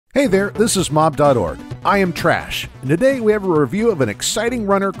Hey there, this is mob.org. I am Trash, and today we have a review of an exciting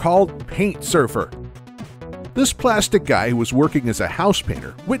runner called Paint Surfer. This plastic guy who was working as a house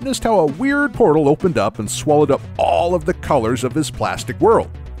painter witnessed how a weird portal opened up and swallowed up all of the colors of his plastic world.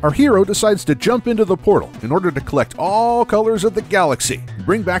 Our hero decides to jump into the portal in order to collect all colors of the galaxy and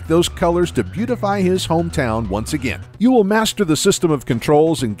bring back those colors to beautify his hometown once again. You will master the system of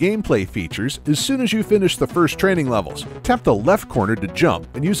controls and gameplay features as soon as you finish the first training levels. Tap the left corner to jump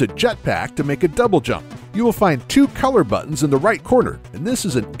and use a jetpack to make a double jump. You will find two color buttons in the right corner, and this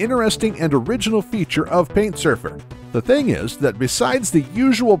is an interesting and original feature of Paint Surfer. The thing is that besides the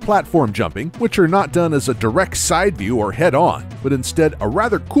usual platform jumping, which are not done as a direct side view or head-on, but instead a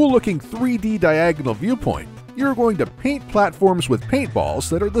rather cool-looking 3D diagonal viewpoint, you're going to paint platforms with paintballs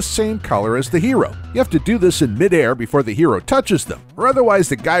that are the same color as the hero. You have to do this in midair before the hero touches them, or otherwise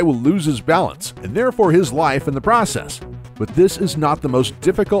the guy will lose his balance, and therefore his life in the process. But this is not the most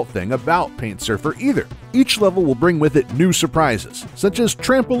difficult thing about Paint Surfer either. Each level will bring with it new surprises, such as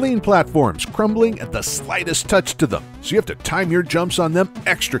trampoline platforms crumbling at the slightest touch to them, so you have to time your jumps on them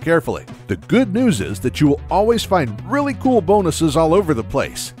extra carefully. The good news is that you will always find really cool bonuses all over the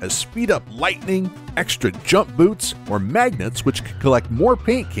place, as speed up lightning, extra jump boots, or magnets which can collect more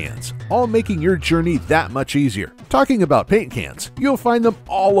paint cans, all making your journey that much easier. Talking about paint cans, you'll find them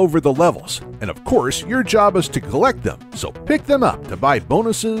all over the levels, and of course your job is to collect them, so pick them up to buy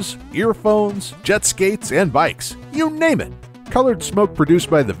bonuses, earphones, jet skates, and bikes. You name it! Colored smoke produced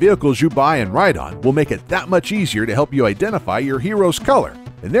by the vehicles you buy and ride on will make it that much easier to help you identify your hero's color,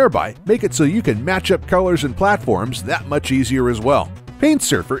 and thereby make it so you can match up colors and platforms that much easier as well. Paint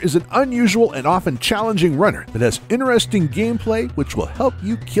Surfer is an unusual and often challenging runner that has interesting gameplay which will help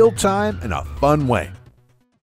you kill time in a fun way.